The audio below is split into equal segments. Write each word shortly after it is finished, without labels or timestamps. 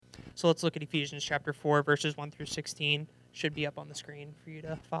So let's look at Ephesians chapter 4, verses 1 through 16. Should be up on the screen for you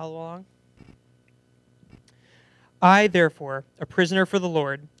to follow along. I, therefore, a prisoner for the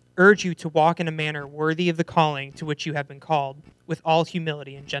Lord, urge you to walk in a manner worthy of the calling to which you have been called, with all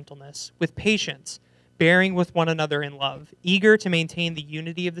humility and gentleness, with patience, bearing with one another in love, eager to maintain the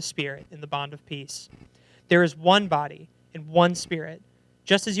unity of the Spirit in the bond of peace. There is one body and one Spirit,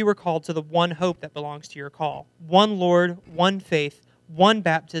 just as you were called to the one hope that belongs to your call, one Lord, one faith, one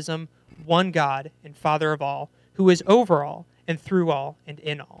baptism, one God and Father of all, who is over all and through all and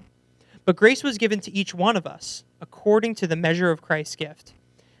in all. But grace was given to each one of us, according to the measure of Christ's gift.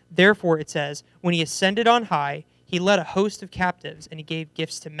 Therefore, it says, when he ascended on high, he led a host of captives, and he gave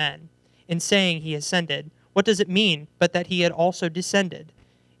gifts to men. In saying he ascended, what does it mean but that he had also descended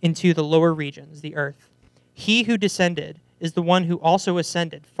into the lower regions, the earth? He who descended is the one who also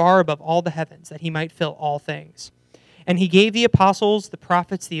ascended far above all the heavens, that he might fill all things. And he gave the apostles, the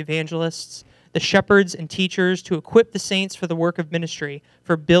prophets, the evangelists, the shepherds and teachers to equip the saints for the work of ministry,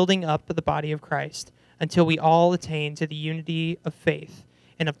 for building up the body of Christ, until we all attain to the unity of faith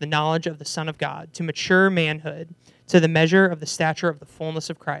and of the knowledge of the Son of God, to mature manhood, to the measure of the stature of the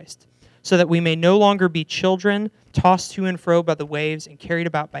fullness of Christ, so that we may no longer be children, tossed to and fro by the waves and carried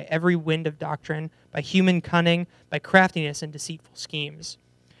about by every wind of doctrine, by human cunning, by craftiness and deceitful schemes.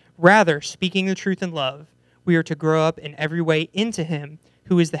 Rather, speaking the truth in love, we are to grow up in every way into him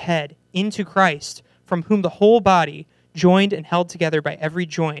who is the head, into Christ, from whom the whole body, joined and held together by every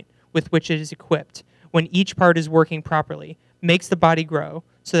joint with which it is equipped, when each part is working properly, makes the body grow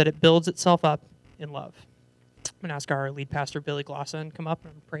so that it builds itself up in love. I'm going to ask our lead pastor, Billy Glosson, come up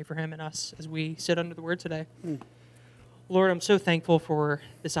and pray for him and us as we sit under the word today. Lord, I'm so thankful for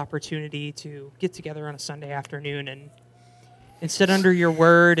this opportunity to get together on a Sunday afternoon and sit under your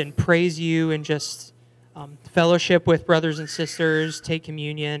word and praise you and just fellowship with brothers and sisters, take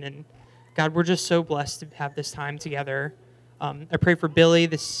communion. And God, we're just so blessed to have this time together. I pray for Billy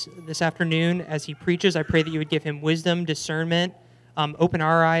this afternoon as he preaches. I pray that you would give him wisdom, discernment, open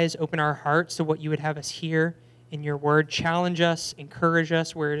our eyes, open our hearts to what you would have us hear in your word. Challenge us, encourage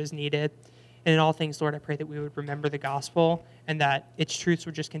us where it is needed. And in all things, Lord, I pray that we would remember the gospel and that its truths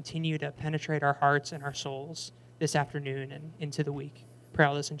would just continue to penetrate our hearts and our souls this afternoon and into the week. Pray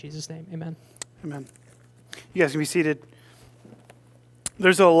all this in Jesus' name. Amen. Amen. You guys can be seated.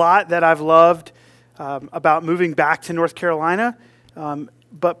 There's a lot that I've loved about moving back to North Carolina,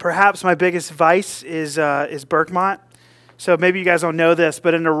 but perhaps my biggest vice is Berkmont. So maybe you guys don't know this,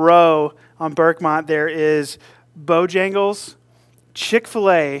 but in a row on Berkmont there is Bojangles,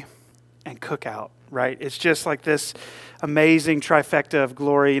 Chick-fil-A, and Cookout, right? It's just like this amazing trifecta of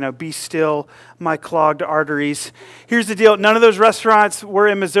glory. Be still, my clogged arteries. Here's the deal. None of those restaurants were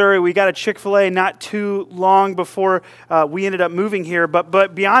in Missouri. We got a Chick-fil-A not too long before we ended up moving here.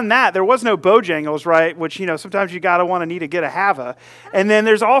 But beyond that, there was no Bojangles, right? Which, sometimes you got to need to get a Hava. And then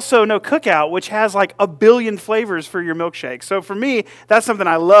there's also no Cookout, which has like a billion flavors for your milkshake. So for me, that's something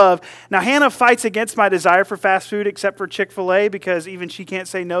I love. Now, Hannah fights against my desire for fast food except for Chick-fil-A because even she can't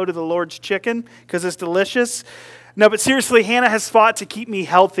say no to the Lord's chicken because it's delicious. No, but seriously, Hannah has fought to keep me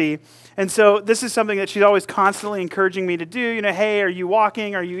healthy. And so this is something that she's always constantly encouraging me to do. Hey, are you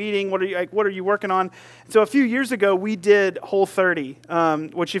walking? Are you eating? What are you working on? And so a few years ago, we did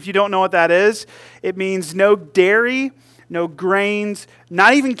Whole30, which if you don't know what that is, it means no dairy, no grains,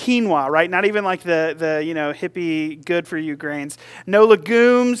 not even quinoa, right? Not even like the hippie good for you grains. No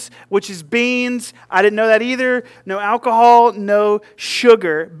legumes, which is beans. I didn't know that either. No alcohol, no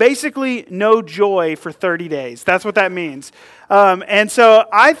sugar. Basically, no joy for 30 days. That's what that means. And so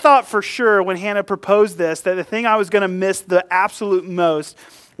I thought for sure when Hannah proposed this that the thing I was going to miss the absolute most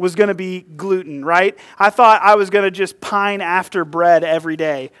was going to be gluten, right? I thought I was going to just pine after bread every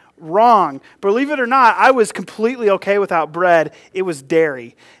day. Wrong. Believe it or not, I was completely okay without bread. It was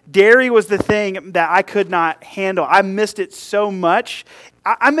dairy. Dairy was the thing that I could not handle. I missed it so much.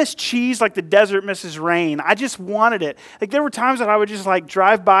 I miss cheese like the desert misses rain. I just wanted it. Like there were times that I would just like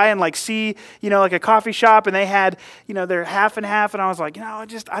drive by and like see, like a coffee shop and they had, their half and half. And I was like,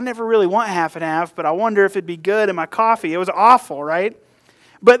 I never really want half and half, but I wonder if it'd be good in my coffee. It was awful, right?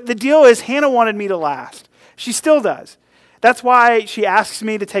 But the deal is Hannah wanted me to last. She still does. That's why she asks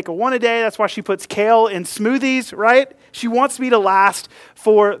me to take a one a day. That's why she puts kale in smoothies, right? She wants me to last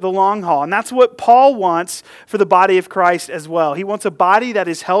for the long haul. And that's what Paul wants for the body of Christ as well. He wants a body that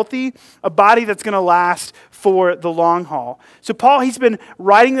is healthy, a body that's going to last for the long haul. So Paul, he's been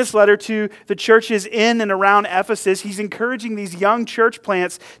writing this letter to the churches in and around Ephesus. He's encouraging these young church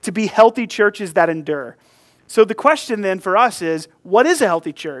plants to be healthy churches that endure. So the question then for us is, what is a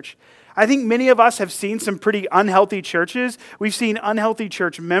healthy church? I think many of us have seen some pretty unhealthy churches. We've seen unhealthy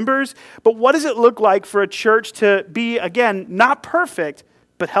church members. But what does it look like for a church to be, again, not perfect,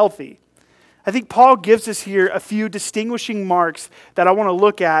 but healthy? I think Paul gives us here a few distinguishing marks that I want to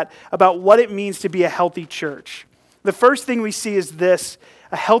look at about what it means to be a healthy church. The first thing we see is this: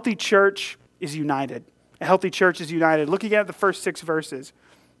 a healthy church is united. A healthy church is united. Looking at the first 6 verses.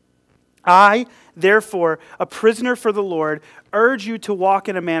 I, therefore, a prisoner for the Lord, urge you to walk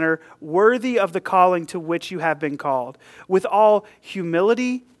in a manner worthy of the calling to which you have been called, with all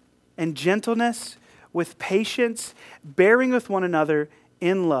humility and gentleness, with patience, bearing with one another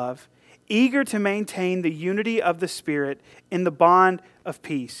in love, eager to maintain the unity of the Spirit in the bond of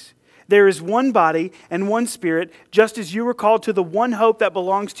peace. There is one body and one Spirit, just as you were called to the one hope that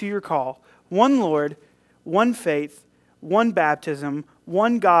belongs to your call, one Lord, one faith, one baptism,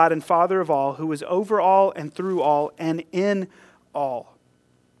 one God and Father of all, who is over all and through all and in all.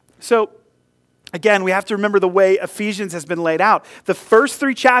 So, again, we have to remember the way Ephesians has been laid out. The first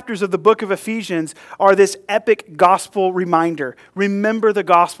 3 chapters of the book of Ephesians are this epic gospel reminder. Remember the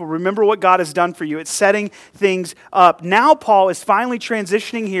gospel. Remember what God has done for you. It's setting things up. Now Paul is finally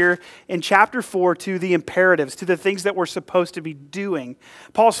transitioning here in chapter 4 to the imperatives, to the things that we're supposed to be doing.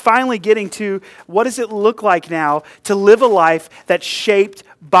 Paul's finally getting to what does it look like now to live a life that's shaped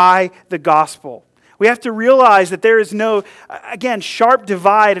by the gospel. We have to realize that there is no, again, sharp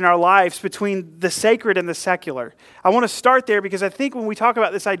divide in our lives between the sacred and the secular. I want to start there because I think when we talk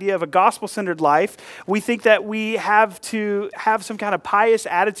about this idea of a gospel-centered life, we think that we have to have some kind of pious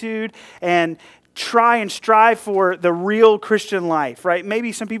attitude and try and strive for the real Christian life, right?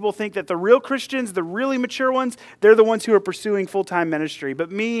 Maybe some people think that the real Christians, the really mature ones, they're the ones who are pursuing full-time ministry.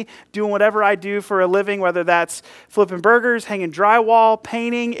 But me doing whatever I do for a living, whether that's flipping burgers, hanging drywall,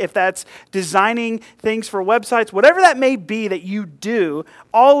 painting, if that's designing things for websites, whatever that may be that you do,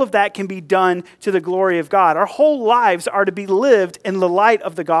 all of that can be done to the glory of God. Our whole lives are to be lived in the light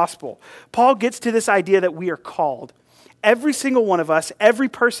of the gospel. Paul gets to this idea that we are called. Every single one of us, every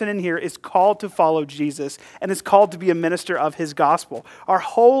person in here is called to follow Jesus and is called to be a minister of his gospel. Our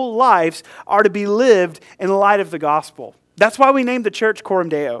whole lives are to be lived in light of the gospel. That's why we named the church Coram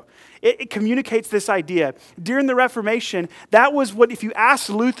Deo. It communicates this idea. During the Reformation, that was what, if you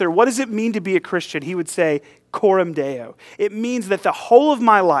asked Luther, what does it mean to be a Christian? He would say, Coram Deo. It means that the whole of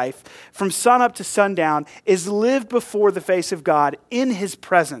my life, from sunup to sundown, is lived before the face of God in his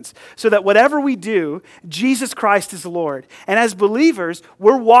presence. So that whatever we do, Jesus Christ is Lord. And as believers,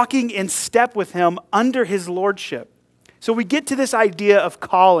 we're walking in step with him under his lordship. So we get to this idea of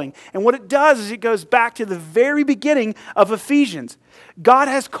calling. And what it does is it goes back to the very beginning of Ephesians. God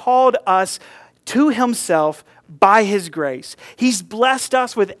has called us to himself by his grace. He's blessed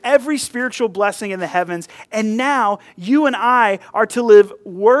us with every spiritual blessing in the heavens. And now you and I are to live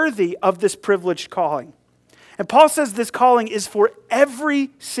worthy of this privileged calling. And Paul says this calling is for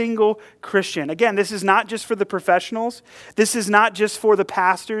every single Christian. Again, this is not just for the professionals. This is not just for the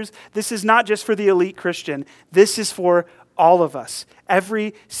pastors. This is not just for the elite Christian. This is for all of us,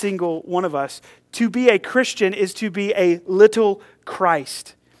 every single one of us. To be a Christian is to be a little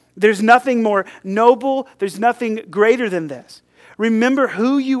Christ. There's nothing more noble. There's nothing greater than this. Remember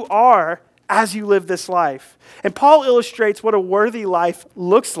who you are as you live this life. And Paul illustrates what a worthy life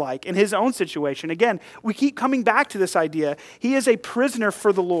looks like in his own situation. Again, we keep coming back to this idea. He is a prisoner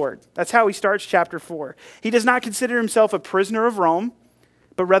for the Lord. That's how he starts chapter 4. He does not consider himself a prisoner of Rome,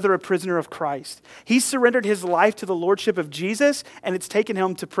 but rather a prisoner of Christ. He surrendered his life to the lordship of Jesus, and it's taken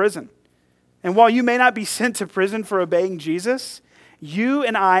him to prison. And while you may not be sent to prison for obeying Jesus, you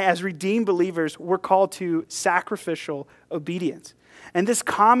and I, as redeemed believers, we're called to sacrificial obedience. And this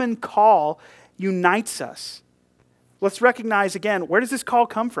common call unites us. Let's recognize again, where does this call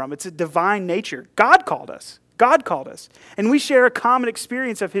come from? It's a divine nature. God called us. God called us. And we share a common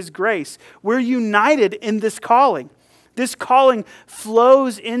experience of his grace. We're united in this calling. This calling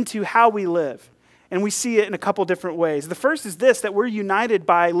flows into how we live. And we see it in a couple different ways. The first is this, that we're united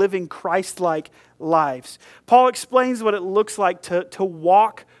by living Christ-like lives. Paul explains what it looks like to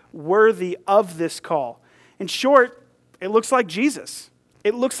walk worthy of this call. In short, it looks like Jesus.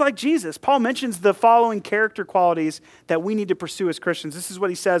 It looks like Jesus. Paul mentions the following character qualities that we need to pursue as Christians. This is what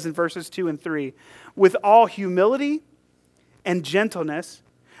he says in verses 2 and 3. With all humility and gentleness,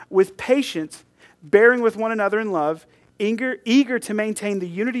 with patience, bearing with one another in love, eager to maintain the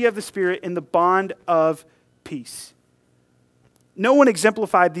unity of the Spirit in the bond of peace. No one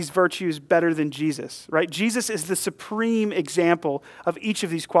exemplified these virtues better than Jesus, right? Jesus is the supreme example of each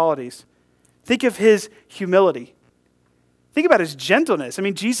of these qualities. Think of his humility. Think about his gentleness. I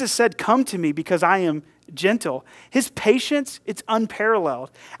mean, Jesus said, "Come to me because I am gentle." His patience, it's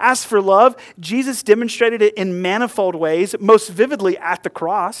unparalleled. As for love, Jesus demonstrated it in manifold ways, most vividly at the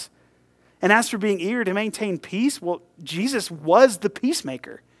cross. And as for being eager to maintain peace, well, Jesus was the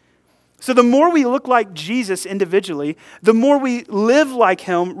peacemaker. So the more we look like Jesus individually, the more we live like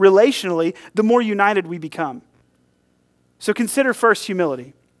him relationally, the more united we become. So consider first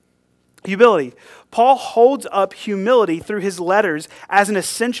humility. Humility. Paul holds up humility through his letters as an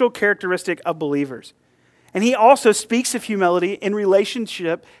essential characteristic of believers. And he also speaks of humility in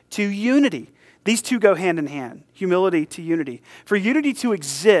relationship to unity. These two go hand in hand, humility to unity. For unity to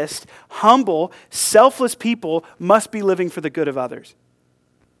exist, humble, selfless people must be living for the good of others.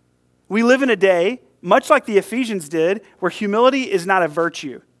 We live in a day, much like the Ephesians did, where humility is not a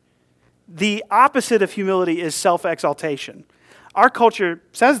virtue. The opposite of humility is self-exaltation. Our culture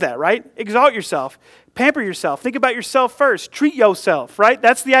says that, right? Exalt yourself, pamper yourself, think about yourself first, treat yourself, right?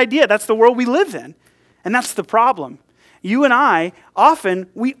 That's the idea. That's the world we live in. And that's the problem. You and I, often,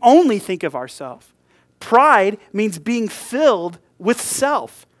 we only think of ourselves. Pride means being filled with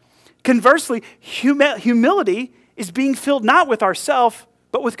self. Conversely, humility is being filled not with ourselves,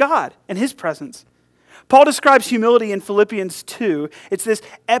 but with God and his presence. Paul describes humility in Philippians 2. It's this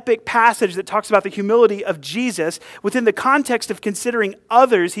epic passage that talks about the humility of Jesus within the context of considering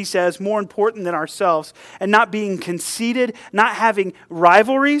others, he says, more important than ourselves, and not being conceited, not having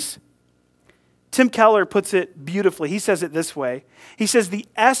rivalries. Tim Keller puts it beautifully. He says it this way. He says, the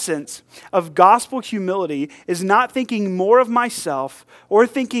essence of gospel humility is not thinking more of myself or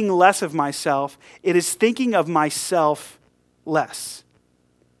thinking less of myself. It is thinking of myself less.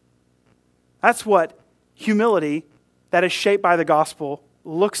 That's what humility that is shaped by the gospel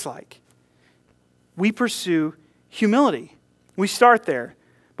looks like. We pursue humility. We start there.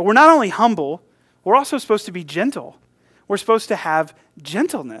 But we're not only humble, we're also supposed to be gentle. We're supposed to have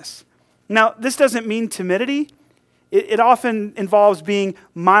gentleness. Now, this doesn't mean timidity. It often involves being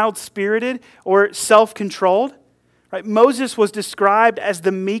mild-spirited or self-controlled. Right? Moses was described as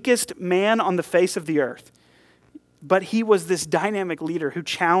the meekest man on the face of the earth. But he was this dynamic leader who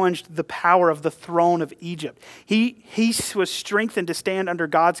challenged the power of the throne of Egypt. He was strengthened to stand under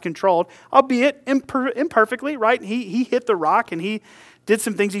God's control, albeit imperfectly, right? He hit the rock and he did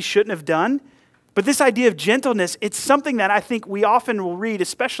some things he shouldn't have done. But this idea of gentleness, it's something that I think we often will read,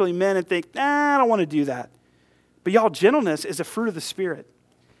 especially men, and think, I don't want to do that. But y'all, gentleness is a fruit of the Spirit.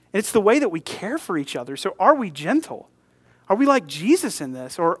 And it's the way that we care for each other. So are we gentle? Are we like Jesus in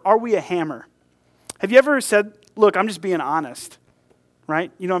this, or are we a hammer? Have you ever said, look, I'm just being honest,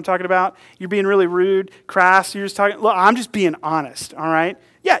 right? You know what I'm talking about? You're being really rude, crass. You're just talking, look, I'm just being honest, all right?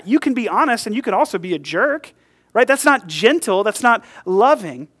 Yeah, you can be honest, and you can also be a jerk, right? That's not gentle. That's not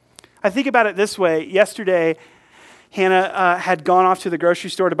loving. I think about it this way. Yesterday, Hannah had gone off to the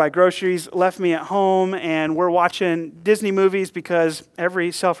grocery store to buy groceries, left me at home, and we're watching Disney movies because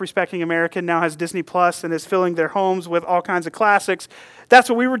every self-respecting American now has Disney Plus and is filling their homes with all kinds of classics. That's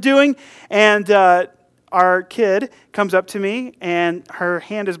what we were doing, and our kid comes up to me, and her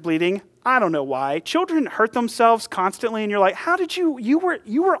hand is bleeding. I don't know why. Children hurt themselves constantly, and you're like, how did you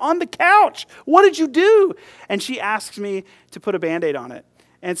were on the couch. What did you do? And she asks me to put a Band-Aid on it.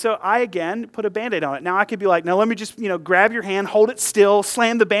 And so I, again, put a Band-Aid on it. Now I could be like, now let me just, grab your hand, hold it still,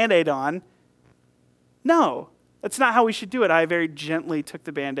 slam the Band-Aid on. No, that's not how we should do it. I very gently took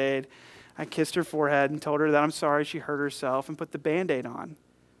the Band-Aid. I kissed her forehead and told her that I'm sorry she hurt herself and put the Band-Aid on.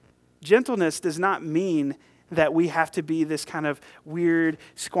 Gentleness does not mean that we have to be this kind of weird,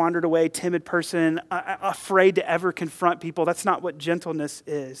 squandered away, timid person, afraid to ever confront people. That's not what gentleness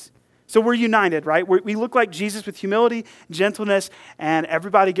is. So we're united, right? We look like Jesus with humility, gentleness, and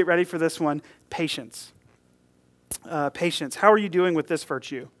everybody get ready for this one, patience. Patience. How are you doing with this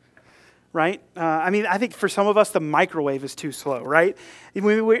virtue? Right? I think for some of us, the microwave is too slow, right?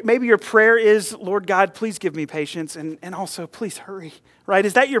 Maybe your prayer is, Lord God, please give me patience, and also, please hurry, right?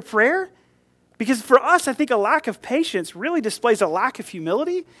 Is that your prayer? Because for us, I think a lack of patience really displays a lack of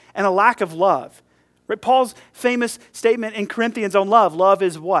humility and a lack of love. Right? Paul's famous statement in Corinthians on love. Love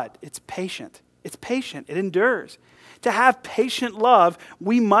is what? It's patient. It's patient. It endures. To have patient love,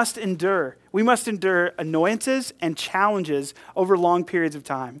 we must endure. We must endure annoyances and challenges over long periods of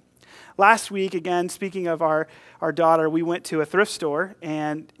time. Last week, again, speaking of our daughter, we went to a thrift store,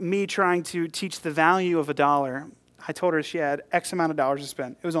 and me trying to teach the value of $1, I told her she had X amount of dollars to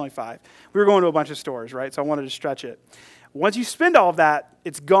spend. It was only $5. We were going to a bunch of stores, right? So I wanted to stretch it. Once you spend all of that,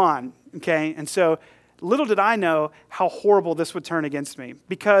 it's gone, okay? And so little did I know how horrible this would turn against me,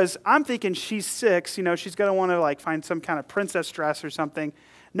 because I'm thinking she's 6, she's going to want to find some kind of princess dress or something.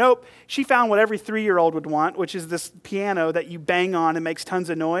 Nope. She found what every 3-year-old would want, which is this piano that you bang on and makes tons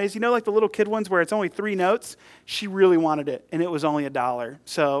of noise. You know, like the little kid ones where it's only 3 notes? She really wanted it, and it was only $1.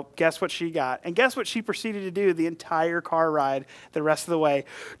 So guess what she got? And guess what she proceeded to do the entire car ride the rest of the way?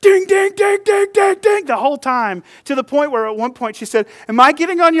 Ding, ding, ding, ding, ding, ding, the whole time, to the point where at one point she said, am I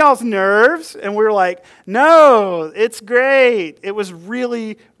getting on y'all's nerves? And we were like, no, it's great. It was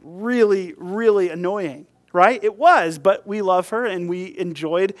really, really, really annoying. Right? It was, but we love her and we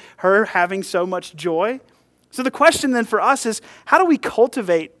enjoyed her having so much joy. So the question then for us is, how do we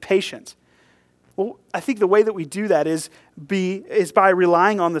cultivate patience? Well, I think the way that we do that is by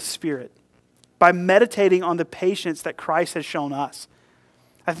relying on the Spirit, by meditating on the patience that Christ has shown us.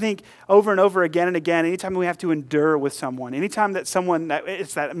 I think over and over again and again, anytime we have to endure with someone, anytime that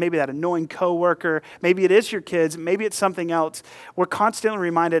it's that maybe that annoying coworker, maybe it is your kids, maybe it's something else, we're constantly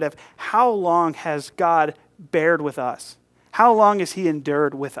reminded of how long has God bared with us? How long has He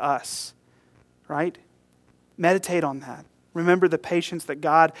endured with us? Right? Meditate on that. Remember the patience that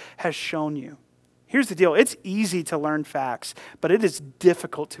God has shown you. Here's the deal. It's easy to learn facts, but it is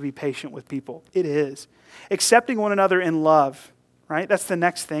difficult to be patient with people. It is. Accepting one another in love. Right? That's the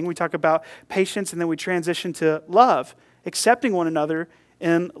next thing. We talk about patience and then we transition to love. Accepting one another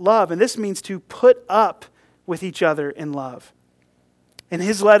in love. And this means to put up with each other in love. In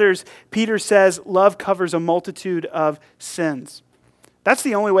his letters, Peter says love covers a multitude of sins. That's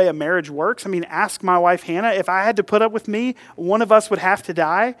the only way a marriage works. I mean, ask my wife Hannah. If I had to put up with me, one of us would have to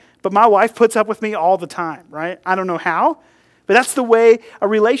die. But my wife puts up with me all the time, right? I don't know how, but that's the way a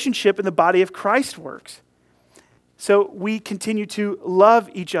relationship in the body of Christ works. So we continue to love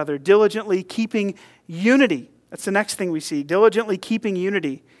each other, diligently keeping unity. That's the next thing we see, diligently keeping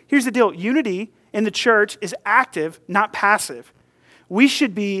unity. Here's the deal. Unity in the church is active, not passive. We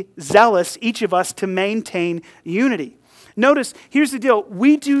should be zealous, each of us, to maintain unity. Notice, here's the deal.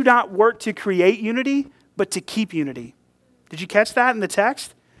 We do not work to create unity, but to keep unity. Did you catch that in the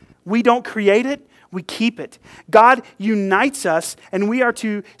text? We don't create it, we keep it. God unites us, and we are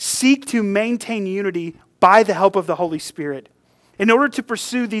to seek to maintain unity by the help of the Holy Spirit. In order to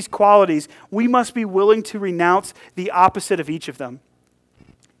pursue these qualities, we must be willing to renounce the opposite of each of them.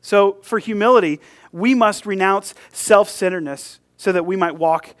 So for humility, we must renounce self-centeredness so that we might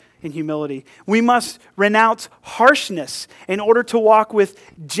walk in humility. We must renounce harshness in order to walk with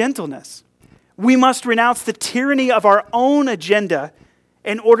gentleness. We must renounce the tyranny of our own agenda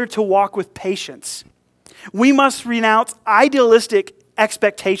in order to walk with patience. We must renounce idealistic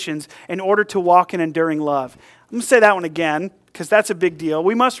expectations in order to walk in enduring love. I'm going to say that one again because that's a big deal.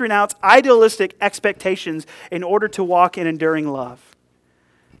 We must renounce idealistic expectations in order to walk in enduring love.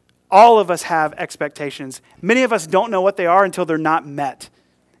 All of us have expectations. Many of us don't know what they are until they're not met.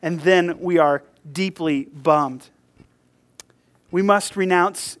 And then we are deeply bummed. We must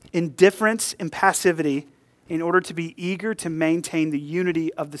renounce indifference and passivity in order to be eager to maintain the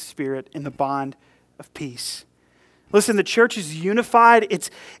unity of the Spirit in the bond of peace. Listen, the church is unified.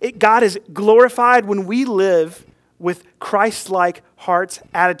 God is glorified when we live with Christ-like hearts,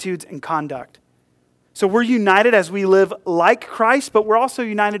 attitudes, and conduct. So we're united as we live like Christ, but we're also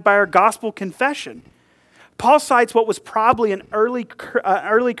united by our gospel confession. Paul cites what was probably an early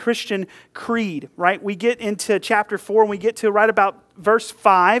Christian creed, right? We get into chapter 4 and we get to right about verse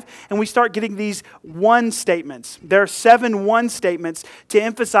 5 and we start getting these one statements. There are 7 one statements to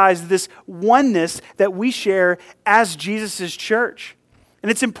emphasize this oneness that we share as Jesus' church.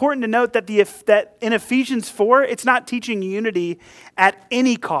 And it's important to note that that in Ephesians 4, it's not teaching unity at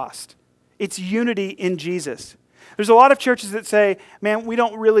any cost. It's unity in Jesus. There's a lot of churches that say, man, we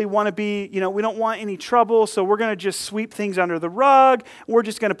don't really want to be, we don't want any trouble, so we're going to just sweep things under the rug. We're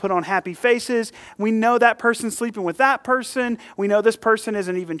just going to put on happy faces. We know that person's sleeping with that person. We know this person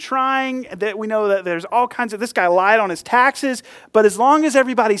isn't even trying. We know that there's all kinds of, this guy lied on his taxes, but as long as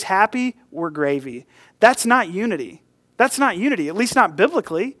everybody's happy, we're gravy. That's not unity. That's not unity, at least not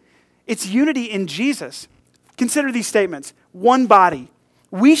biblically. It's unity in Jesus. Consider these statements. One body.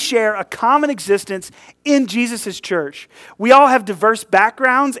 We share a common existence in Jesus' church. We all have diverse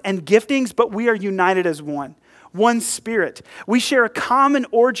backgrounds and giftings, but we are united as one. One Spirit. We share a common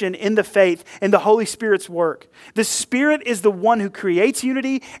origin in the faith and the Holy Spirit's work. The Spirit is the one who creates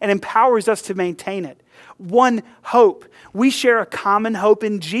unity and empowers us to maintain it. One hope. We share a common hope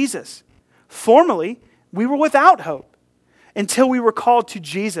in Jesus. Formerly, we were without hope until we were called to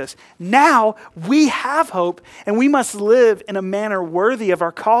Jesus. Now we have hope and we must live in a manner worthy of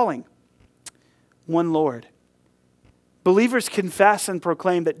our calling. One Lord. Believers confess and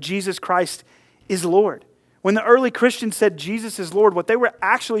proclaim that Jesus Christ is Lord. When the early Christians said Jesus is Lord, what they were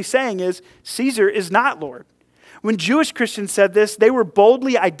actually saying is Caesar is not Lord. When Jewish Christians said this, they were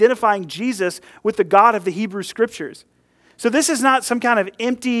boldly identifying Jesus with the God of the Hebrew Scriptures. So this is not some kind of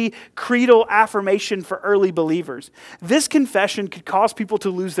empty creedal affirmation for early believers. This confession could cause people to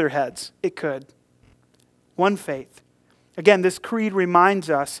lose their heads. It could. One faith. Again, this creed reminds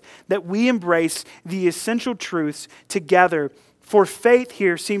us that we embrace the essential truths together, for faith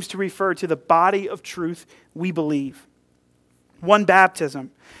here seems to refer to the body of truth we believe. One baptism.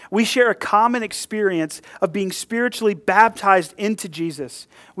 We share a common experience of being spiritually baptized into Jesus.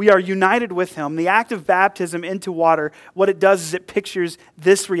 We are united with him. The act of baptism into water, what it does is it pictures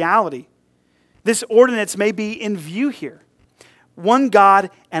this reality. This ordinance may be in view here. One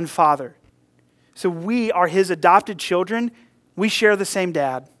God and Father. So we are his adopted children. We share the same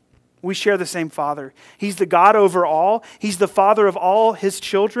dad. We share the same Father. He's the God over all. He's the Father of all his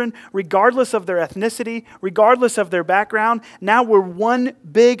children, regardless of their ethnicity, regardless of their background. Now we're one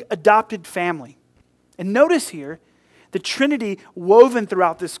big adopted family. And notice here, the Trinity woven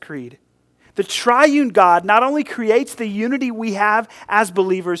throughout this creed. The triune God not only creates the unity we have as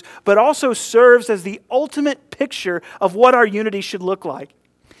believers, but also serves as the ultimate picture of what our unity should look like.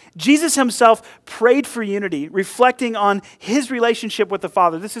 Jesus himself prayed for unity, reflecting on his relationship with the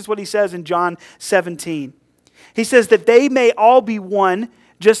Father. This is what he says in John 17. He says that they may all be one,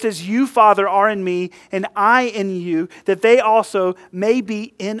 just as you, Father, are in me and I in you, that they also may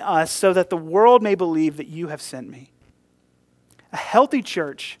be in us, so that the world may believe that you have sent me. A healthy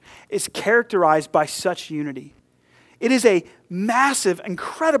church is characterized by such unity. It is a massive,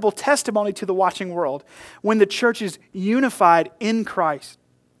 incredible testimony to the watching world when the church is unified in Christ.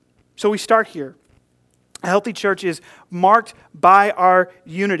 So we start here. A healthy church is marked by our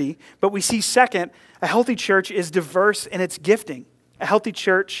unity. But we see second, a healthy church is diverse in its gifting. A healthy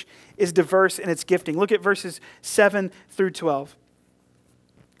church is diverse in its gifting. Look at verses 7 through 12.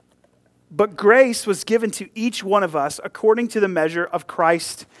 But grace was given to each one of us according to the measure of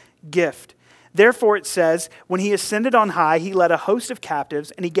Christ's gift. Therefore it says, when he ascended on high, he led a host of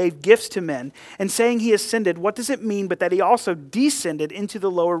captives and he gave gifts to men. And saying he ascended, what does it mean but that he also descended into the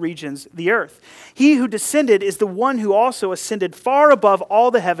lower regions, the earth? He who descended is the one who also ascended far above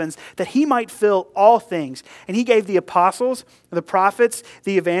all the heavens, that he might fill all things. And he gave the apostles, the prophets,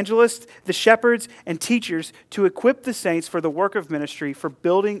 the evangelists, the shepherds, and teachers to equip the saints for the work of ministry, for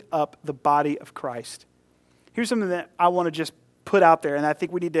building up the body of Christ. Here's something that I want to just put out there, and I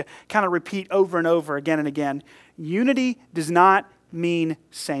think we need to kind of repeat over and over again and again. Unity does not mean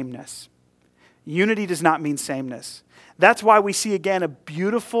sameness. Unity does not mean sameness. That's why we see again a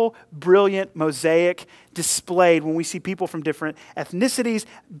beautiful, brilliant mosaic displayed when we see people from different ethnicities,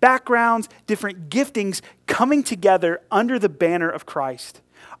 backgrounds, different giftings coming together under the banner of Christ.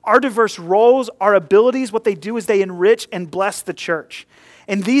 Our diverse roles, our abilities, what they do is they enrich and bless the church.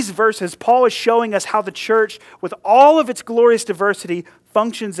 In these verses, Paul is showing us how the church, with all of its glorious diversity,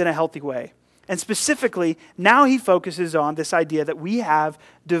 functions in a healthy way. And specifically, now he focuses on this idea that we have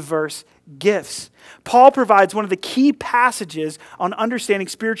diverse gifts. Paul provides one of the key passages on understanding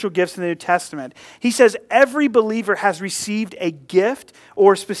spiritual gifts in the New Testament. He says every believer has received a gift,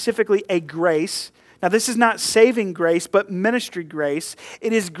 or specifically a grace. Now, this is not saving grace, but ministry grace.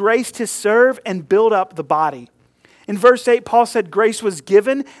 It is grace to serve and build up the body. In verse 8, Paul said grace was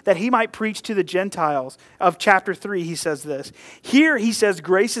given that he might preach to the Gentiles. Of chapter 3, he says this. Here, he says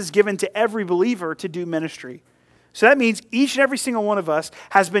grace is given to every believer to do ministry. So that means each and every single one of us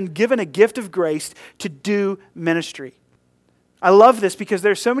has been given a gift of grace to do ministry. I love this because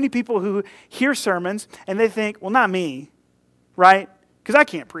there's so many people who hear sermons and they think, well, not me, right? Because I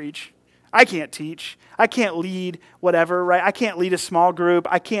can't preach. I can't teach. I can't lead whatever, right? I can't lead a small group.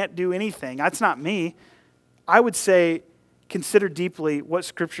 I can't do anything. That's not me. I would say consider deeply what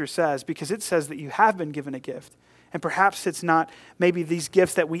Scripture says, because it says that you have been given a gift. And perhaps it's not maybe these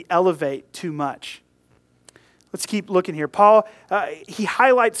gifts that we elevate too much. Let's keep looking here. Paul, he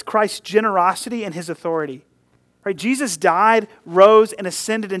highlights Christ's generosity and his authority. Right? Jesus died, rose, and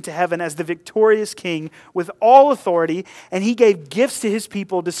ascended into heaven as the victorious king with all authority, and he gave gifts to his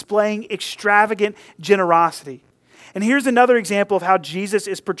people, displaying extravagant generosity. And here's another example of how Jesus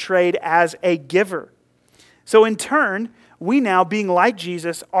is portrayed as a giver. So in turn, we now, being like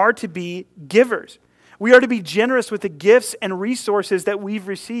Jesus, are to be givers. We are to be generous with the gifts and resources that we've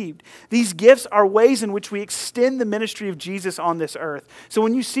received. These gifts are ways in which we extend the ministry of Jesus on this earth. So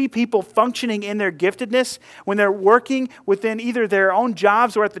when you see people functioning in their giftedness, when they're working within either their own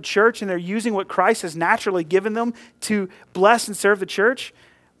jobs or at the church and they're using what Christ has naturally given them to bless and serve the church,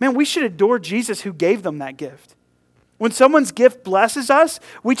 man, we should adore Jesus who gave them that gift. When someone's gift blesses us,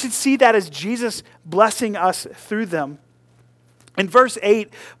 we should see that as Jesus blessing us through them. In verse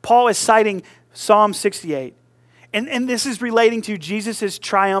 8, Paul is citing Psalm 68. And this is relating to Jesus'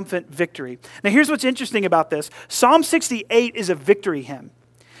 triumphant victory. Now here's what's interesting about this. Psalm 68 is a victory hymn.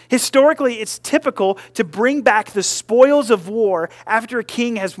 Historically, it's typical to bring back the spoils of war after a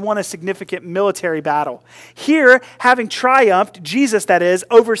king has won a significant military battle. Here, having triumphed, Jesus that is,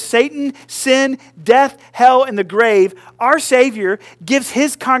 over Satan, sin, death, hell, and the grave, our Savior gives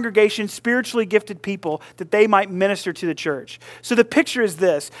his congregation spiritually gifted people that they might minister to the church. So the picture is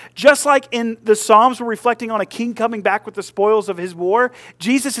this. Just like in the Psalms, we're reflecting on a king coming back with the spoils of his war,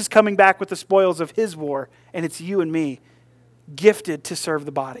 Jesus is coming back with the spoils of his war, and it's you and me, gifted to serve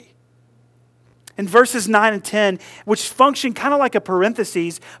the body. In verses 9 and 10, which function kind of like a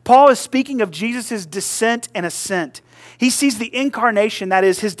parenthesis, Paul is speaking of Jesus' descent and ascent. He sees the incarnation, that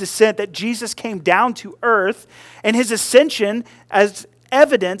is his descent, that Jesus came down to earth, and his ascension as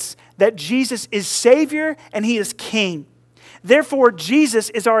evidence that Jesus is Savior and he is King. Therefore, Jesus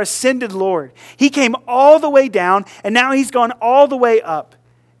is our ascended Lord. He came all the way down, and now he's gone all the way up.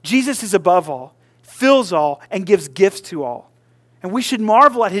 Jesus is above all, fills all, and gives gifts to all. And we should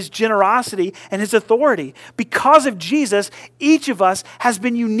marvel at his generosity and his authority. Because of Jesus, each of us has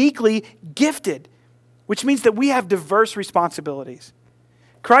been uniquely gifted, which means that we have diverse responsibilities.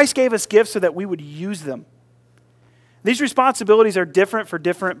 Christ gave us gifts so that we would use them. These responsibilities are different for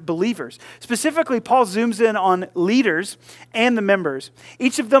different believers. Specifically, Paul zooms in on leaders and the members.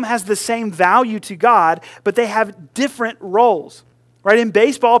 Each of them has the same value to God, but they have different roles. Right? In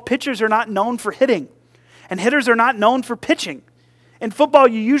baseball, pitchers are not known for hitting, and hitters are not known for pitching. In football,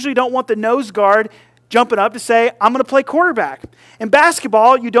 you usually don't want the nose guard jumping up to say, I'm going to play quarterback. In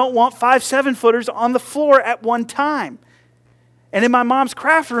basketball, you don't want 5 7-footers on the floor at one time. And in my mom's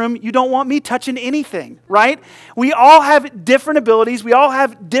craft room, you don't want me touching anything, right? We all have different abilities. We all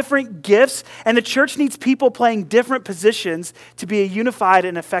have different gifts. And the church needs people playing different positions to be a unified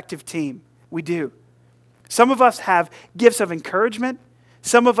and effective team. We do. Some of us have gifts of encouragement.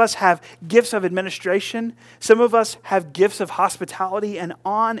 Some of us have gifts of administration. Some of us have gifts of hospitality, and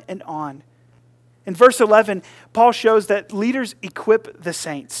on and on. In verse 11, Paul shows that leaders equip the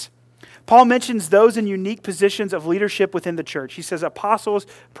saints. Paul mentions those in unique positions of leadership within the church. He says apostles,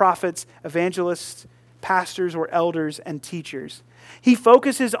 prophets, evangelists, pastors or elders, and teachers. He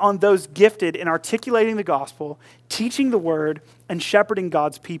focuses on those gifted in articulating the gospel, teaching the word, and shepherding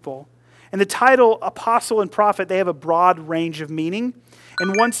God's people. And the title apostle and prophet, they have a broad range of meaning.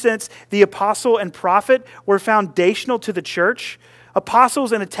 In one sense, the apostle and prophet were foundational to the church.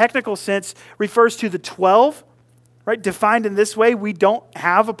 Apostles, in a technical sense, refers to the 12, right? Defined in this way, we don't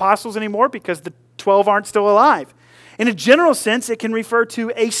have apostles anymore because the 12 aren't still alive. In a general sense, it can refer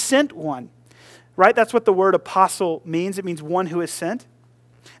to a sent one, right? That's what the word apostle means. It means one who is sent.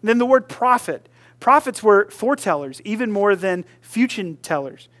 And then the word prophet. Prophets were foretellers, even more than future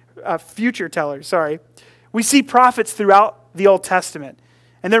tellers. We see prophets throughout the Old Testament.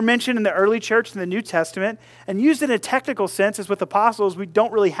 And they're mentioned in the early church in the New Testament. And used in a technical sense, as with apostles, we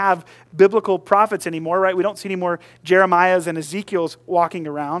don't really have biblical prophets anymore, right? We don't see any more Jeremiahs and Ezekiels walking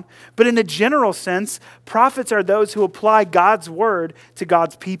around. But in a general sense, prophets are those who apply God's word to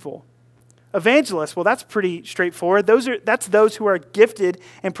God's people. Evangelists, well, that's pretty straightforward. That's those who are gifted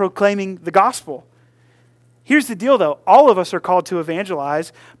in proclaiming the gospel. Here's the deal, though. All of us are called to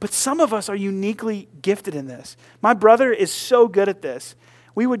evangelize, but some of us are uniquely gifted in this. My brother is so good at this.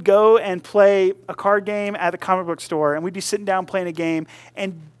 We would go and play a card game at the comic book store, and we'd be sitting down playing a game,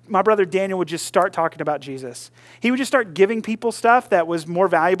 and my brother Daniel would just start talking about Jesus. He would just start giving people stuff that was more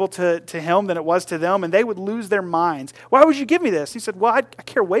valuable to him than it was to them, and they would lose their minds. Why would you give me this? He said, well, I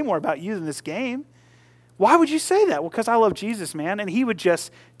care way more about you than this game. Why would you say that? Well, because I love Jesus, man. And he would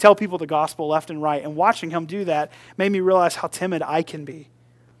just tell people the gospel left and right. And watching him do that made me realize how timid I can be.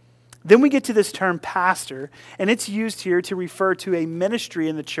 Then we get to this term pastor, and it's used here to refer to a ministry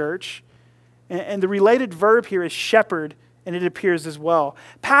in the church. And the related verb here is shepherd, and it appears as well.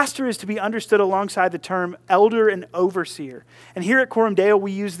 Pastor is to be understood alongside the term elder and overseer. And here at Coram Deo,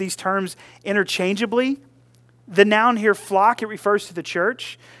 we use these terms interchangeably. The noun here, flock, it refers to the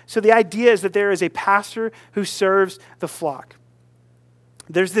church. So the idea is that there is a pastor who serves the flock.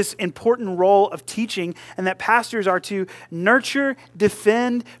 There's this important role of teaching, and that pastors are to nurture,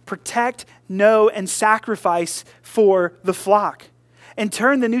 defend, protect, know, and sacrifice for the flock. In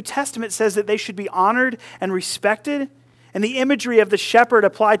turn, the New Testament says that they should be honored and respected. And the imagery of the shepherd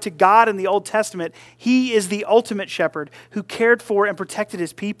applied to God in the Old Testament, he is the ultimate shepherd who cared for and protected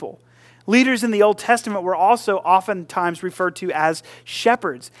his people. Leaders in the Old Testament were also oftentimes referred to as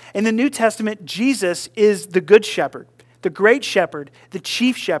shepherds. In the New Testament, Jesus is the good shepherd, the great shepherd, the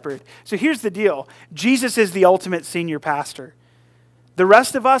chief shepherd. So here's the deal. Jesus is the ultimate senior pastor. The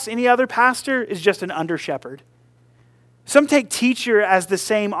rest of us, any other pastor, is just an under shepherd. Some take teacher as the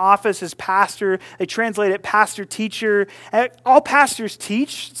same office as pastor. They translate it pastor, teacher. All pastors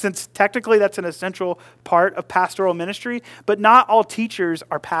teach, since technically that's an essential part of pastoral ministry, but not all teachers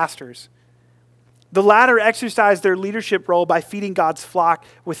are pastors. The latter exercise their leadership role by feeding God's flock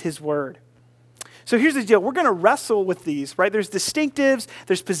with his word. So here's the deal. We're going to wrestle with these, right? There's distinctives,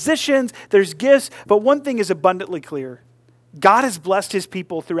 there's positions, there's gifts, but one thing is abundantly clear. God has blessed his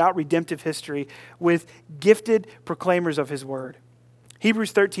people throughout redemptive history with gifted proclaimers of his word.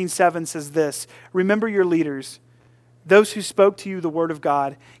 Hebrews 13:7 says this, remember your leaders, those who spoke to you the word of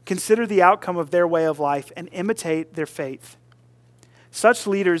God. Consider the outcome of their way of life and imitate their faith. Such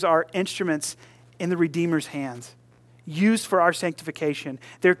leaders are instruments in the Redeemer's hands, used for our sanctification.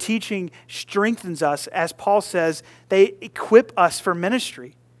 Their teaching strengthens us. As Paul says, they equip us for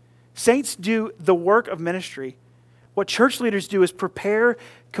ministry. Saints do the work of ministry. What church leaders do is prepare,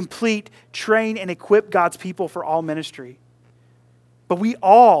 complete, train, and equip God's people for all ministry. But we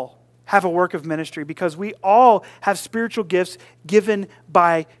all have a work of ministry because we all have spiritual gifts given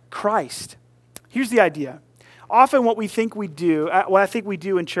by Christ. Here's the idea. Often what I think we do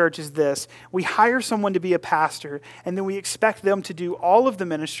in church is this. We hire someone to be a pastor, and then we expect them to do all of the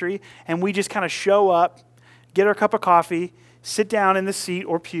ministry, and we just kind of show up, get our cup of coffee, sit down in the seat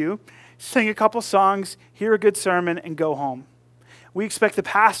or pew, sing a couple songs, hear a good sermon, and go home. We expect the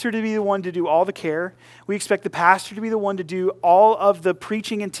pastor to be the one to do all the care. We expect the pastor to be the one to do all of the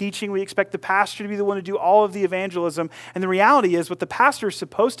preaching and teaching. We expect the pastor to be the one to do all of the evangelism. And the reality is what the pastor is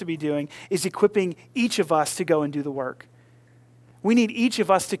supposed to be doing is equipping each of us to go and do the work. We need each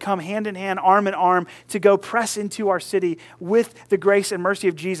of us to come hand in hand, arm in arm, to go press into our city with the grace and mercy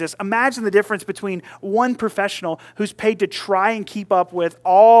of Jesus. Imagine the difference between one professional who's paid to try and keep up with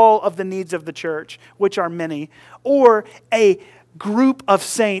all of the needs of the church, which are many, or a group of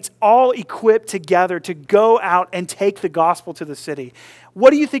saints all equipped together to go out and take the gospel to the city.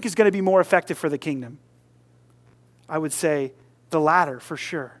 What do you think is going to be more effective for the kingdom? I would say the latter for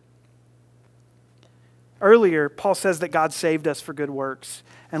sure. Earlier, Paul says that God saved us for good works.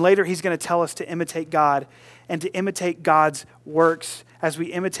 And later, he's going to tell us to imitate God and to imitate God's works as we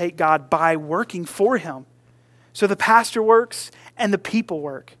imitate God by working for him. So the pastor works and the people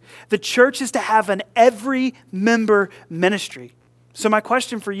work. The church is to have an every member ministry. So my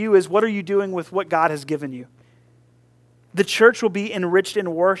question for you is, what are you doing with what God has given you? The church will be enriched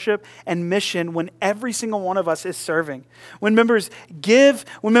in worship and mission when every single one of us is serving. When members give,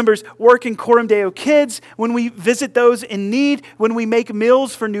 when members work in Coram Deo Kids, when we visit those in need, when we make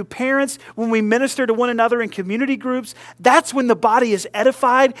meals for new parents, when we minister to one another in community groups, that's when the body is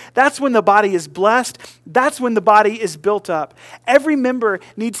edified. That's when the body is blessed. That's when the body is built up. Every member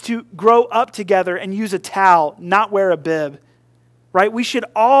needs to grow up together and use a towel, not wear a bib. Right? We should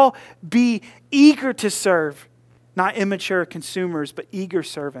all be eager to serve. Not immature consumers, but eager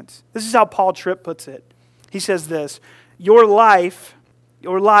servants. This is how Paul Tripp puts it. He says this, your life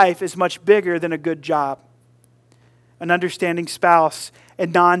is much bigger than a good job, an understanding spouse,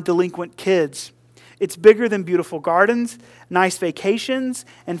 and non-delinquent kids. It's bigger than beautiful gardens, nice vacations,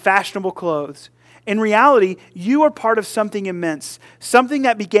 and fashionable clothes. In reality, you are part of something immense, something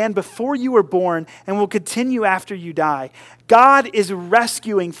that began before you were born and will continue after you die. God is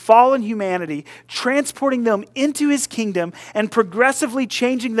rescuing fallen humanity, transporting them into his kingdom, and progressively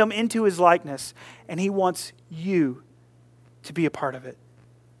changing them into his likeness. And he wants you to be a part of it.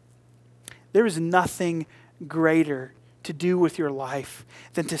 There is nothing greater to do with your life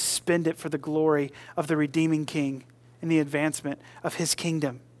than to spend it for the glory of the redeeming King and the advancement of his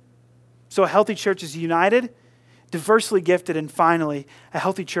kingdom. So a healthy church is united, diversely gifted, and finally, a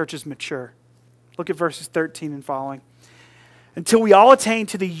healthy church is mature. Look at verses 13 and following. Until we all attain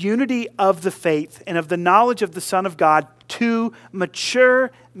to the unity of the faith and of the knowledge of the Son of God, to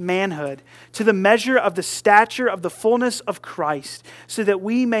mature manhood, to the measure of the stature of the fullness of Christ, so that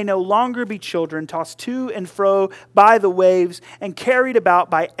we may no longer be children tossed to and fro by the waves and carried about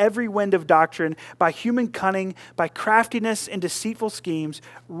by every wind of doctrine, by human cunning, by craftiness and deceitful schemes.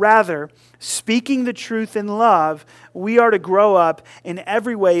 Rather, speaking the truth in love, we are to grow up in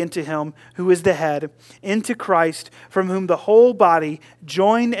every way into him who is the head, into Christ, from whom the whole body,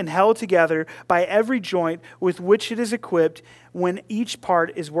 joined and held together by every joint with which it is equipped, when each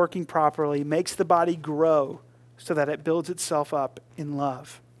part is working properly, makes the body grow so that it builds itself up in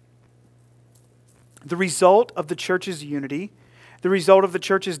love. The result of the church's unity, the result of the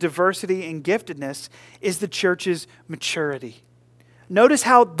church's diversity and giftedness, is the church's maturity. Notice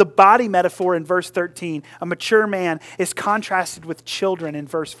how the body metaphor in verse 13, a mature man, is contrasted with children in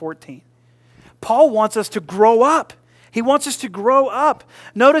verse 14. Paul wants us to grow up. He wants us to grow up.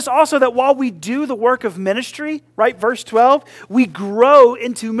 Notice also that while we do the work of ministry, right, verse 12, we grow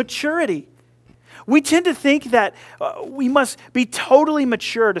into maturity. We tend to think that we must be totally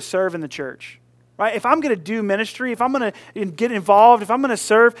mature to serve in the church. Right? If I'm going to do ministry, if I'm going to get involved, if I'm going to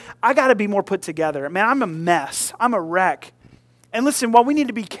serve, I got to be more put together. Man, I'm a mess. I'm a wreck. And listen, while we need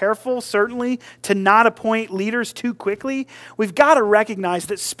to be careful, certainly, to not appoint leaders too quickly, we've got to recognize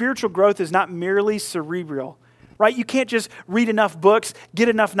that spiritual growth is not merely cerebral. Right? You can't just read enough books, get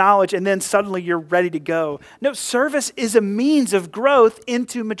enough knowledge, and then suddenly you're ready to go. No, service is a means of growth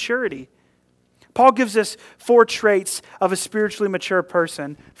into maturity. Paul gives us 4 traits of a spiritually mature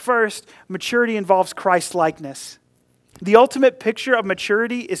person. First, maturity involves Christ-likeness. The ultimate picture of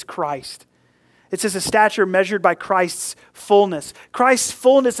maturity is Christ. It says a stature measured by Christ's fullness. Christ's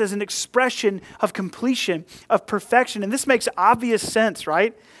fullness is an expression of completion, of perfection. And this makes obvious sense,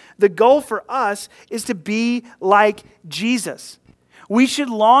 right? The goal for us is to be like Jesus. We should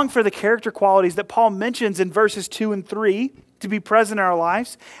long for the character qualities that Paul mentions in verses 2 and 3 to be present in our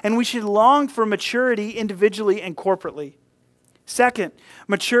lives, and we should long for maturity individually and corporately. Second,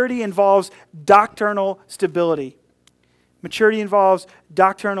 maturity involves doctrinal stability. Maturity involves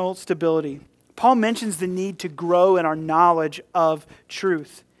doctrinal stability. Paul mentions the need to grow in our knowledge of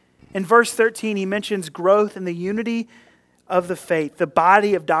truth. In verse 13, he mentions growth in the unity of the faith, the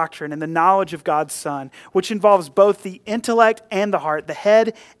body of doctrine, and the knowledge of God's Son, which involves both the intellect and the heart, the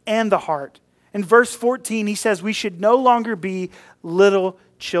head and the heart. In verse 14, he says we should no longer be little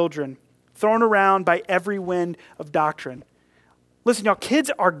children, thrown around by every wind of doctrine. Listen, y'all, kids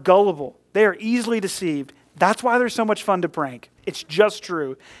are gullible. They are easily deceived. That's why they're so much fun to prank. It's just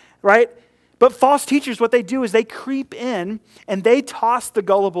true, right? But false teachers, what they do is they creep in and they toss the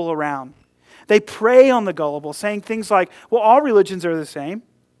gullible around. They prey on the gullible, saying things like, well, all religions are the same.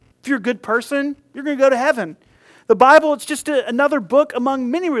 If you're a good person, you're going to go to heaven. The Bible, it's just another book among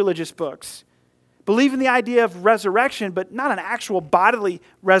many religious books. Believe in the idea of resurrection, but not an actual bodily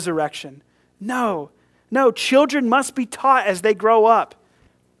resurrection. No, children must be taught as they grow up.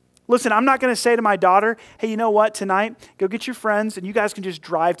 Listen, I'm not going to say to my daughter, hey, you know what, tonight, go get your friends and you guys can just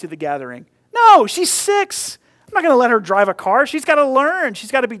drive to the gathering. No, she's 6. I'm not going to let her drive a car. She's got to learn.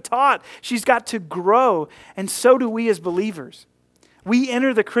 She's got to be taught. She's got to grow. And so do we as believers. We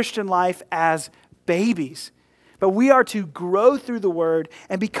enter the Christian life as babies. But we are to grow through the word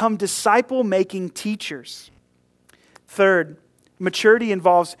and become disciple-making teachers. Third, maturity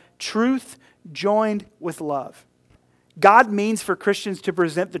involves truth joined with love. God means for Christians to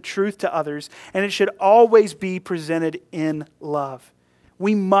present the truth to others, and it should always be presented in love.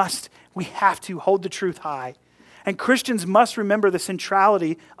 We have to hold the truth high. And Christians must remember the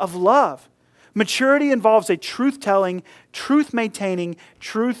centrality of love. Maturity involves a truth-telling, truth-maintaining,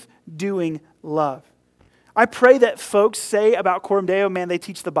 truth-doing love. I pray that folks say about Coram Deo, man, they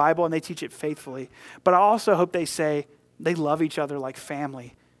teach the Bible and they teach it faithfully. But I also hope they say they love each other like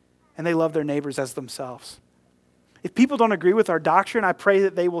family and they love their neighbors as themselves. If people don't agree with our doctrine, I pray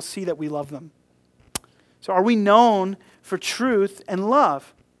that they will see that we love them. So are we known for truth and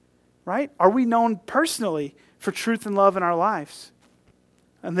love? Right? Are we known personally for truth and love in our lives?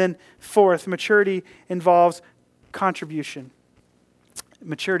 And then fourth, maturity involves contribution.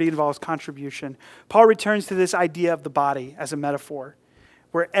 Maturity involves contribution. Paul returns to this idea of the body as a metaphor,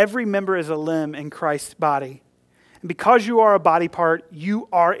 where every member is a limb in Christ's body. And because you are a body part, you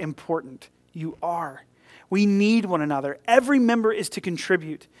are important. You are. We need one another. Every member is to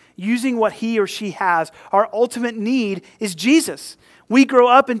contribute, using what he or she has. Our ultimate need is Jesus. We grow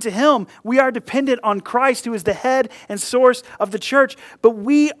up into him. We are dependent on Christ, who is the head and source of the church. But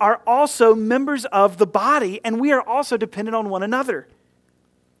we are also members of the body, and we are also dependent on one another.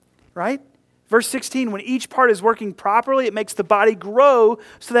 Right? Verse 16, when each part is working properly, it makes the body grow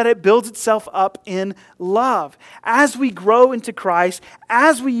so that it builds itself up in love. As we grow into Christ,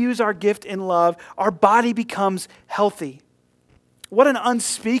 as we use our gift in love, our body becomes healthy. What an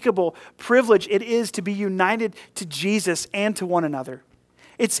unspeakable privilege it is to be united to Jesus and to one another.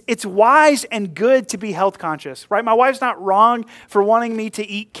 It's wise and good to be health conscious, right? My wife's not wrong for wanting me to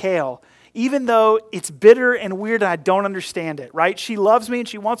eat kale, even though it's bitter and weird and I don't understand it, right? She loves me and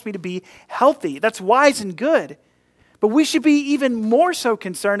she wants me to be healthy. That's wise and good. But we should be even more so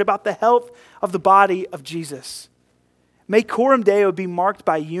concerned about the health of the body of Jesus. May Coram Deo be marked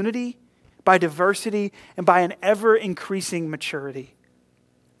by unity, by diversity, and by an ever-increasing maturity.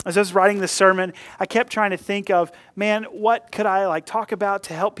 As I was writing this sermon, I kept trying to think of, man, what could I talk about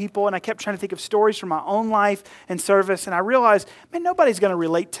to help people? And I kept trying to think of stories from my own life and service. And I realized, man, nobody's going to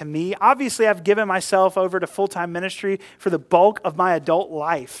relate to me. Obviously, I've given myself over to full-time ministry for the bulk of my adult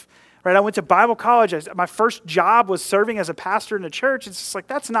life, right? I went to Bible college. My first job was serving as a pastor in a church. It's just like,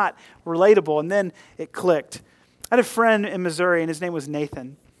 that's not relatable. And then it clicked. I had a friend in Missouri, and his name was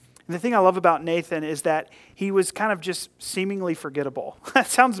Nathan. And the thing I love about Nathan is that he was kind of just seemingly forgettable. That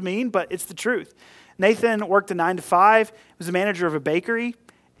sounds mean, but it's the truth. Nathan worked a 9-to-5, was a manager of a bakery,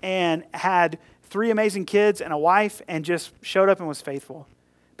 and had 3 amazing kids and a wife, and just showed up and was faithful.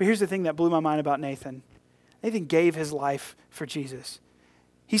 But here's the thing that blew my mind about Nathan. Nathan gave his life for Jesus.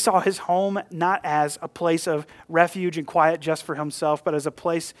 He saw his home not as a place of refuge and quiet just for himself, but as a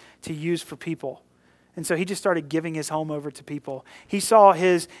place to use for people. And so he just started giving his home over to people. He saw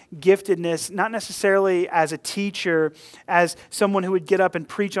his giftedness not necessarily as a teacher, as someone who would get up and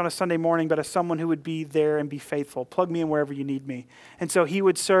preach on a Sunday morning, but as someone who would be there and be faithful. Plug me in wherever you need me. And so he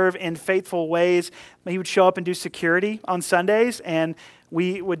would serve in faithful ways. He would show up and do security on Sundays, and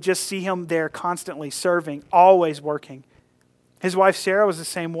we would just see him there constantly serving, always working. His wife Sarah was the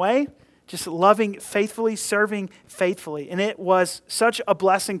same way. Just loving faithfully, serving faithfully. And it was such a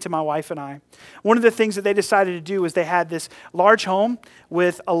blessing to my wife and I. One of the things that they decided to do was they had this large home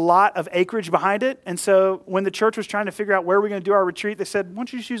with a lot of acreage behind it. And so when the church was trying to figure out where we're going to do our retreat, they said, why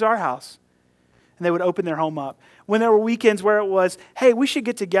don't you just use our house? And they would open their home up. When there were weekends where it was, hey, we should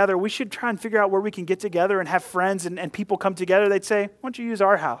get together. We should try and figure out where we can get together and have friends and people come together. They'd say, why don't you use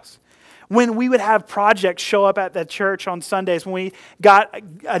our house? When we would have projects show up at the church on Sundays, when we got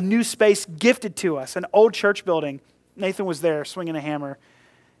a new space gifted to us, an old church building, Nathan was there swinging a hammer,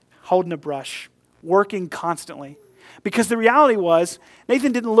 holding a brush, working constantly. Because the reality was,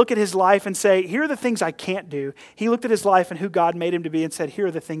 Nathan didn't look at his life and say, here are the things I can't do. He looked at his life and who God made him to be and said, here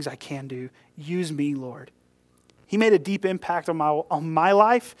are the things I can do. Use me, Lord. He made a deep impact on my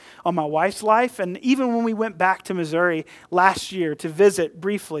life, on my wife's life. And even when we went back to Missouri last year to visit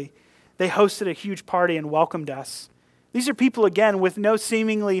briefly, they hosted a huge party and welcomed us. These are people, again, with no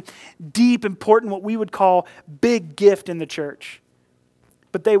seemingly deep, important, what we would call big gift in the church.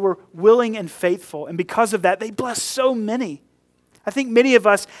 But they were willing and faithful. And because of that, they blessed so many. I think many of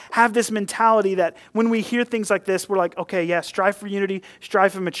us have this mentality that when we hear things like this, we're like, okay, yeah, strive for unity,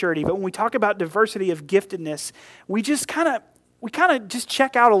 strive for maturity. But when we talk about diversity of giftedness, we kind of just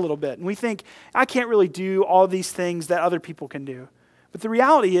check out a little bit. And we think, I can't really do all these things that other people can do. But the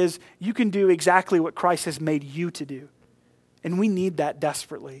reality is, you can do exactly what Christ has made you to do. And we need that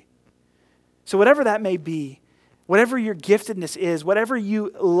desperately. So whatever that may be, whatever your giftedness is, whatever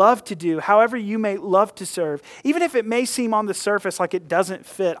you love to do, however you may love to serve, even if it may seem on the surface like it doesn't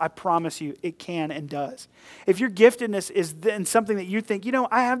fit, I promise you it can and does. If your giftedness is then something that you think,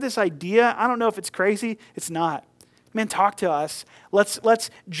 I have this idea, I don't know if it's crazy, it's not. Man, talk to us. Let's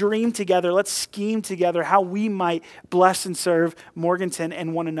dream together. Let's scheme together how we might bless and serve Morganton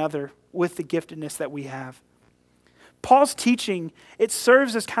and one another with the giftedness that we have. Paul's teaching, it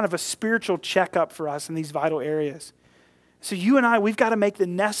serves as kind of a spiritual checkup for us in these vital areas. So you and I, we've got to make the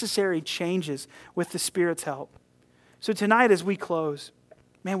necessary changes with the Spirit's help. So tonight as we close,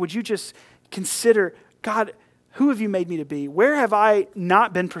 man, would you just consider, God, who have you made me to be? Where have I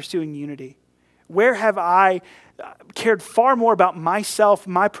not been pursuing unity? Where have I cared far more about myself,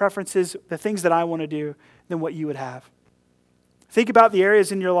 my preferences, the things that I want to do than what you would have? Think about the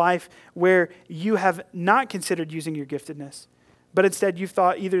areas in your life where you have not considered using your giftedness, but instead you've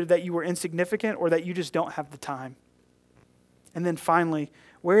thought either that you were insignificant or that you just don't have the time. And then finally,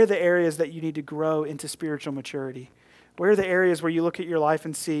 where are the areas that you need to grow into spiritual maturity? Where are the areas where you look at your life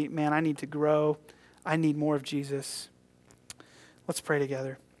and see, man, I need to grow. I need more of Jesus. Let's pray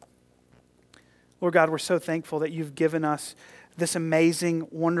together. Lord God, we're so thankful that you've given us this amazing,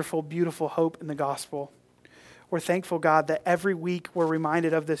 wonderful, beautiful hope in the gospel. We're thankful, God, that every week we're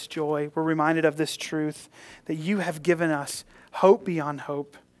reminded of this joy. We're reminded of this truth that you have given us hope beyond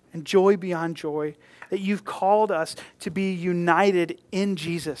hope and joy beyond joy, that you've called us to be united in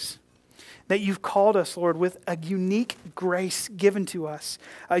Jesus, that you've called us, Lord, with a unique grace given to us,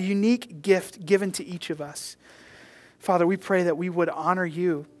 a unique gift given to each of us. Father, we pray that we would honor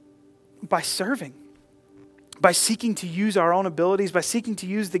you by serving, by seeking to use our own abilities, by seeking to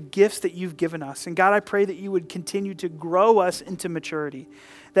use the gifts that you've given us. And God, I pray that you would continue to grow us into maturity,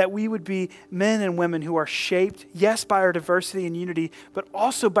 that we would be men and women who are shaped, yes, by our diversity and unity, but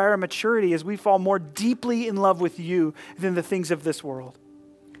also by our maturity as we fall more deeply in love with you than the things of this world.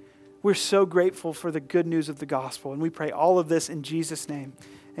 We're so grateful for the good news of the gospel, and we pray all of this in Jesus' name.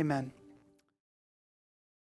 Amen.